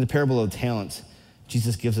 In the parable of the talents,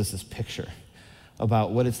 Jesus gives us this picture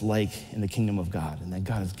about what it's like in the kingdom of God, and that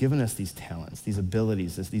God has given us these talents, these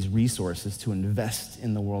abilities, these resources to invest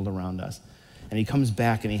in the world around us. And he comes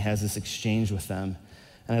back and he has this exchange with them.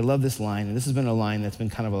 And I love this line, and this has been a line that's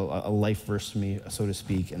been kind of a life verse for me, so to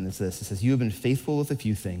speak, and it's this. It says, you have been faithful with a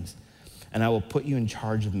few things, and I will put you in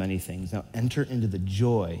charge of many things. Now enter into the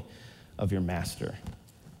joy of your master.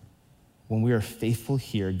 When we are faithful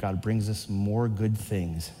here, God brings us more good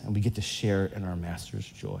things, and we get to share in our master's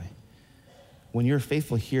joy. When you're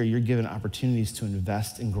faithful here, you're given opportunities to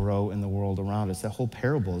invest and grow in the world around us. That whole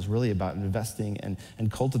parable is really about investing and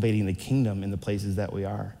cultivating the kingdom in the places that we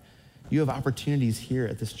are. You have opportunities here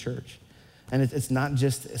at this church. And it's not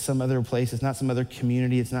just some other place. It's not some other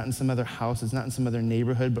community. It's not in some other house. It's not in some other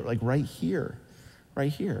neighborhood, but like right here.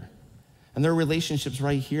 And there are relationships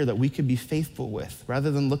right here that we could be faithful with. Rather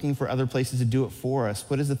than looking for other places to do it for us,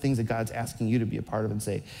 what is the things that God's asking you to be a part of and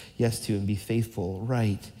say yes to and be faithful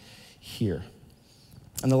right here?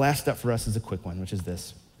 And the last step for us is a quick one, which is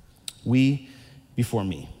this. We before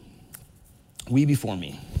me. We before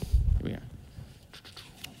me. Here we are.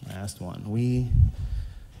 Last one. We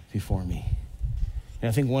before me. And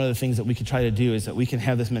I think one of the things that we could try to do is that we can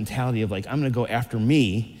have this mentality of like, I'm going to go after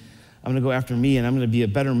me. I'm going to go after me, and I'm going to be a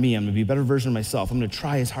better me. I'm going to be a better version of myself. I'm going to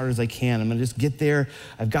try as hard as I can. I'm going to just get there.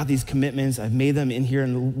 I've got these commitments. I've made them in here.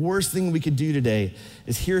 And the worst thing we could do today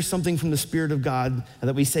is hear something from the Spirit of God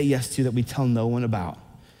that we say yes to that we tell no one about.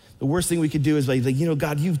 The worst thing we could do is like,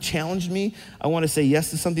 God, you've challenged me. I want to say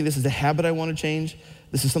yes to something. This is a habit I want to change.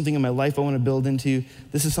 This is something in my life I want to build into.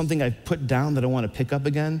 This is something I've put down that I want to pick up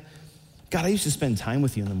again. God, I used to spend time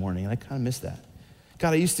with you in the morning, and I kind of miss that.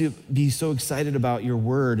 God, I used to be so excited about your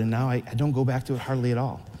word, and now I don't go back to it hardly at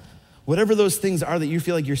all. Whatever those things are that you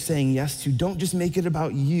feel like you're saying yes to, don't just make it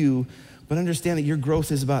about you, but understand that your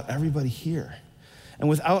growth is about everybody here. And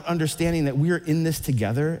without understanding that we're in this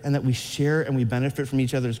together and that we share and we benefit from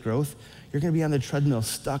each other's growth, you're gonna be on the treadmill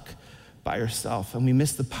stuck by yourself. And we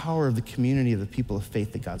miss the power of the community of the people of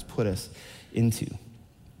faith that God's put us into.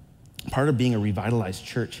 Part of being a revitalized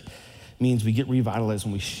church means we get revitalized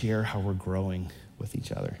when we share how we're growing with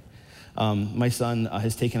each other. My son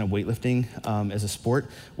has taken up weightlifting as a sport,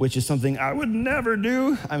 which is something I would never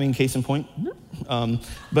do. I mean, case in point.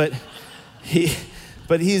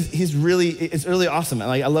 But he's really, it's really awesome.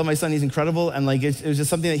 Like, I love my son, he's incredible. And like, it was just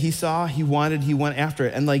something that he saw, he wanted, he went after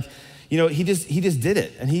it. And like, he just did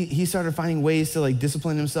it. And he started finding ways to like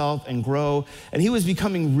discipline himself and grow. And he was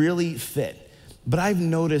becoming really fit. But I've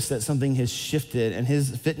noticed that something has shifted and his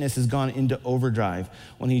fitness has gone into overdrive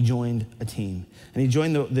when he joined a team. And he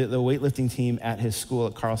joined the weightlifting team at his school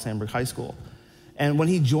at Carl Sandburg High School. And when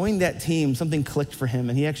he joined that team, something clicked for him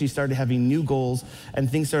and he actually started having new goals and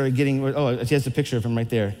things started getting, he has a picture of him right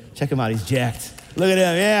there. Check him out, he's jacked. Look at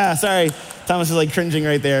him, yeah, sorry. Thomas is like cringing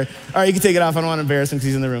right there. All right, you can take it off, I don't want to embarrass him because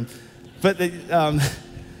he's in the room. But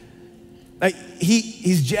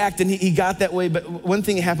he's jacked and he got that way, but one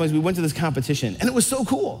thing that happened was we went to this competition and it was so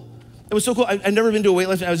cool. It was so cool. I've never been to a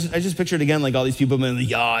weightlifting. I just pictured again like all these people being like,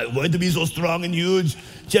 yeah, I want to be so strong and huge.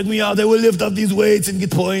 Check me out. I will lift up these weights and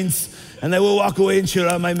get points. And I will walk away and cheer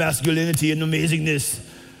on my masculinity and amazingness.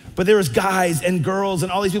 But there was guys and girls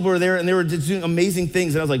and all these people were there and they were just doing amazing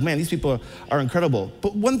things. And I was like, man, these people are incredible.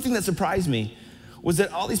 But one thing that surprised me was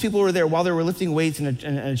that all these people were there while they were lifting weights and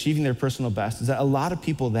achieving their personal best, is that a lot of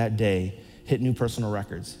people that day hit new personal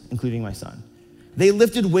records, including my son. They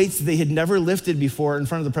lifted weights that they had never lifted before in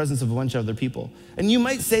front of the presence of a bunch of other people. And you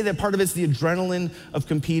might say that part of it's the adrenaline of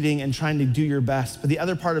competing and trying to do your best, but the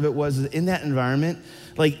other part of it was in that environment,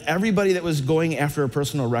 like everybody that was going after a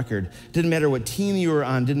personal record, didn't matter what team you were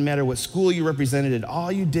on, didn't matter what school you represented,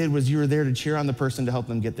 all you did was you were there to cheer on the person to help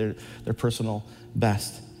them get their personal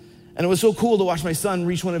best. And it was so cool to watch my son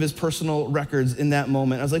reach one of his personal records in that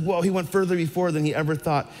moment. I was like, whoa, he went further before than he ever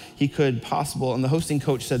thought he could possible. And the hosting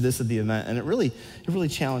coach said this at the event, and it really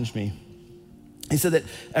challenged me. He said that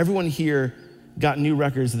everyone here got new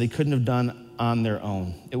records that they couldn't have done on their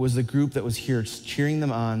own. It was the group that was here cheering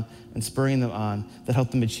them on and spurring them on that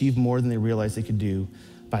helped them achieve more than they realized they could do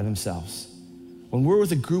by themselves. When we're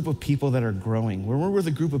with a group of people that are growing, when we're with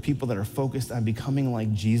a group of people that are focused on becoming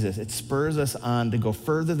like Jesus, it spurs us on to go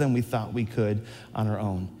further than we thought we could on our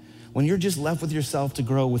own. When you're just left with yourself to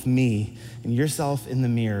grow with me and yourself in the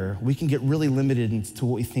mirror, we can get really limited into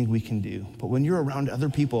what we think we can do. But when you're around other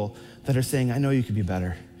people that are saying, I know you could be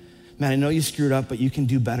better. Man, I know you screwed up, but you can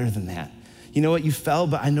do better than that. You know what, you fell,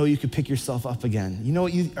 but I know you could pick yourself up again. You know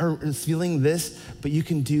what, you are feeling this, but you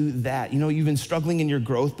can do that. You know, you've been struggling in your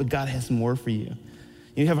growth, but God has more for you.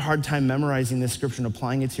 You have a hard time memorizing this scripture and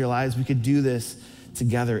applying it to your lives. We could do this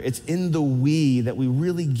together. It's in the we that we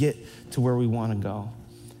really get to where we want to go.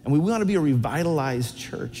 And we want to be a revitalized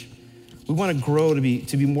church. We want to grow to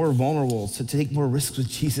be more vulnerable, to take more risks with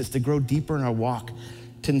Jesus, to grow deeper in our walk,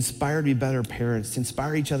 to inspire to be better parents, to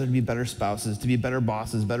inspire each other to be better spouses, to be better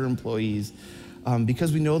bosses, better employees,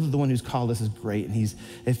 because we know that the one who's called us is great, and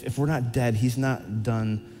if we're not dead, he's not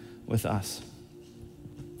done with us.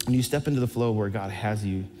 When you step into the flow where God has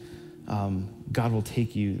you, God will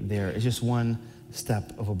take you there. It's just one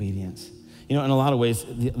step of obedience. You know, in a lot of ways,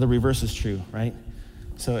 the reverse is true, right?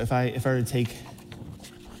 So if I were to take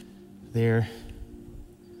there,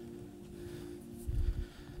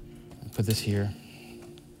 and put this here,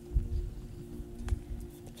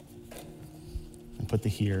 and put the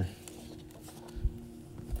here,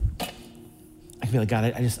 I can be like, God,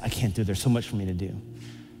 I can't do it. There's so much for me to do.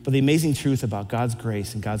 But the amazing truth about God's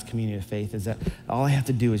grace and God's community of faith is that all I have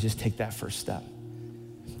to do is just take that first step.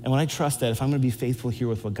 And when I trust that if I'm gonna be faithful here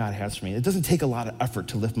with what God has for me, it doesn't take a lot of effort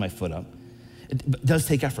to lift my foot up. It does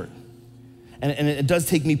take effort. And it does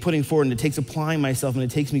take me putting forward, and it takes applying myself, and it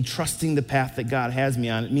takes me trusting the path that God has me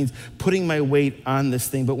on. It means putting my weight on this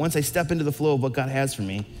thing. But once I step into the flow of what God has for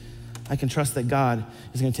me, I can trust that God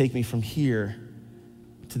is gonna take me from here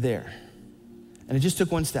to there. And it just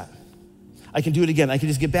took one step. I can do it again. I can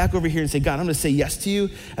just get back over here and say, God, I'm gonna say yes to you,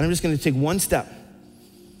 and I'm just gonna take one step.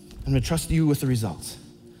 I'm gonna trust you with the results.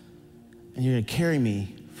 And you're gonna carry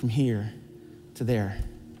me from here to there.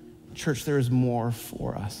 Church, there is more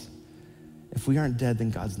for us. If we aren't dead, then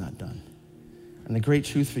God's not done. And the great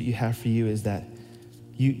truth that you have for you is that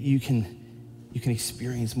you can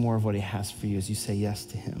experience more of what he has for you as you say yes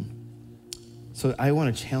to him. So I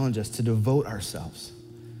wanna challenge us to devote ourselves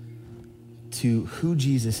to who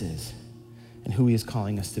Jesus is and who he is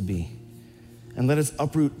calling us to be. And let us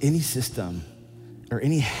uproot any system or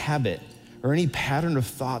any habit or any pattern of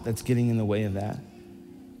thought that's getting in the way of that.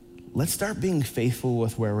 Let's start being faithful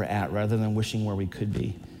with where we're at rather than wishing where we could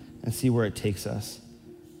be, and see where it takes us.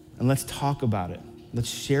 And let's talk about it. Let's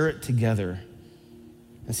share it together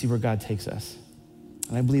and see where God takes us.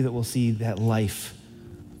 And I believe that we'll see that life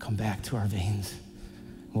come back to our veins.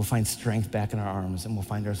 We'll find strength back in our arms, and we'll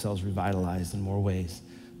find ourselves revitalized in more ways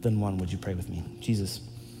than one. Would you pray with me? Jesus,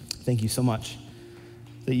 thank you so much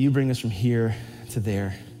that you bring us from here to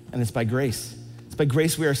there. And it's by grace. It's by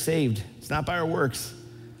grace we are saved. It's not by our works.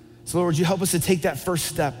 So Lord, would you help us to take that first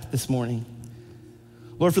step this morning?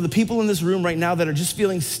 Lord, for the people in this room right now that are just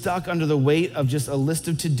feeling stuck under the weight of just a list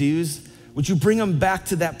of to-dos, would you bring them back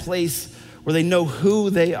to that place where they know who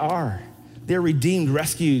they are? They're redeemed,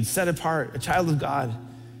 rescued, set apart, a child of God,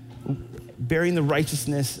 bearing the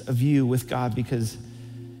righteousness of you with God because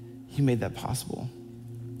you made that possible.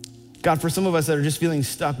 God, for some of us that are just feeling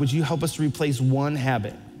stuck, would you help us to replace one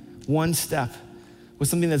habit, one step, with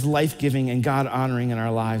something that's life-giving and God-honoring in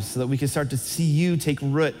our lives so that we can start to see you take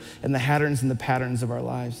root in the patterns and the patterns of our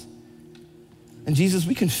lives. And Jesus,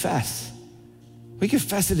 we confess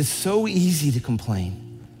it is so easy to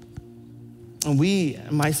complain. And we,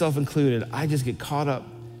 myself included, I just get caught up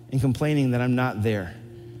in complaining that I'm not there.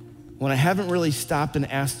 When I haven't really stopped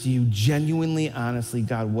and asked you genuinely, honestly,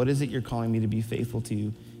 God, what is it you're calling me to be faithful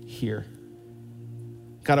to here?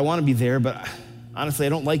 God, I wanna be there, but honestly, I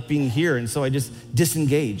don't like being here, and so I just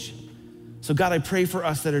disengage. So God, I pray for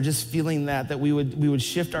us that are just feeling that we would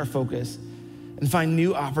shift our focus and find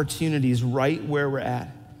new opportunities right where we're at.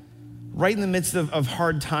 Right in the midst of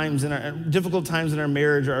hard times and our difficult times in our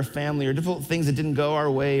marriage or our family or difficult things that didn't go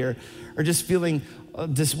our way or just feeling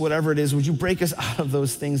just whatever it is, would you break us out of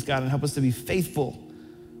those things, God, and help us to be faithful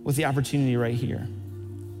with the opportunity right here.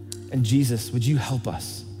 And Jesus, would you help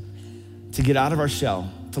us to get out of our shell,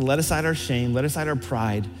 to let aside our shame, let aside our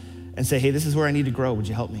pride, and say, hey, this is where I need to grow. Would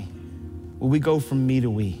you help me? Will we go from me to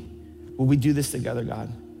we? Will we do this together, God?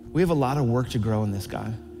 We have a lot of work to grow in this,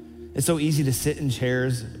 God. It's so easy to sit in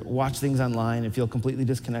chairs, watch things online, and feel completely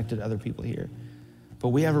disconnected to other people here. But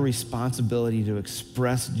we have a responsibility to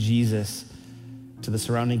express Jesus to the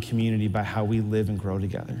surrounding community by how we live and grow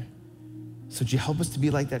together. So would you help us to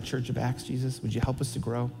be like that church of Acts, Jesus? Would you help us to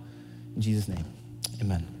grow? In Jesus' name,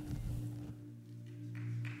 amen.